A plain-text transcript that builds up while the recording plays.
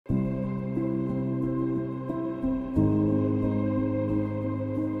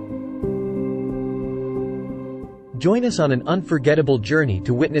Join us on an unforgettable journey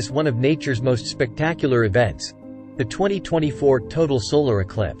to witness one of nature's most spectacular events, the 2024 Total Solar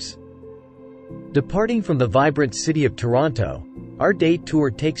Eclipse. Departing from the vibrant city of Toronto, our day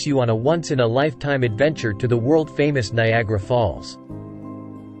tour takes you on a once-in-a-lifetime adventure to the world-famous Niagara Falls.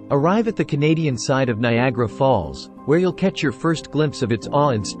 Arrive at the Canadian side of Niagara Falls, where you'll catch your first glimpse of its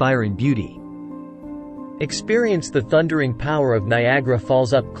awe-inspiring beauty. Experience the thundering power of Niagara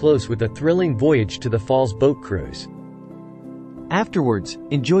Falls up close with a thrilling voyage to the falls boat cruise. Afterwards,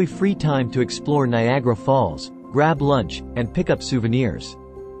 enjoy free time to explore Niagara Falls, grab lunch, and pick up souvenirs.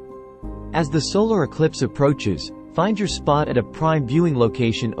 As the solar eclipse approaches, find your spot at a prime viewing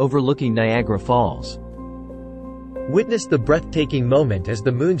location overlooking Niagara Falls. Witness the breathtaking moment as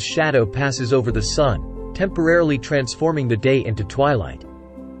the moon's shadow passes over the sun, temporarily transforming the day into twilight.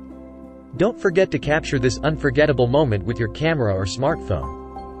 Don't forget to capture this unforgettable moment with your camera or smartphone.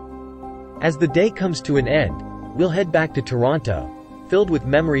 As the day comes to an end, we'll head back to Toronto, filled with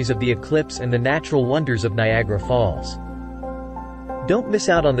memories of the eclipse and the natural wonders of Niagara Falls. Don't miss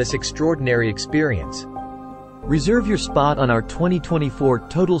out on this extraordinary experience. Reserve your spot on our 2024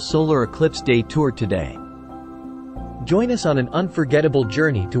 Total Solar Eclipse Day Tour today. Join us on an unforgettable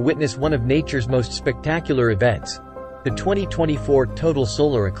journey to witness one of nature's most spectacular events, the 2024 Total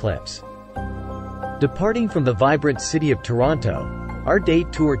Solar Eclipse. Departing from the vibrant city of Toronto, our day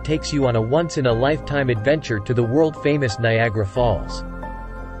tour takes you on a once-in-a-lifetime adventure to the world-famous Niagara Falls.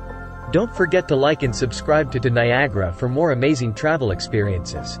 Don't forget to like and subscribe to ToNiagara for more amazing travel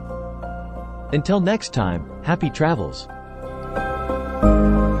experiences. Until next time, happy travels!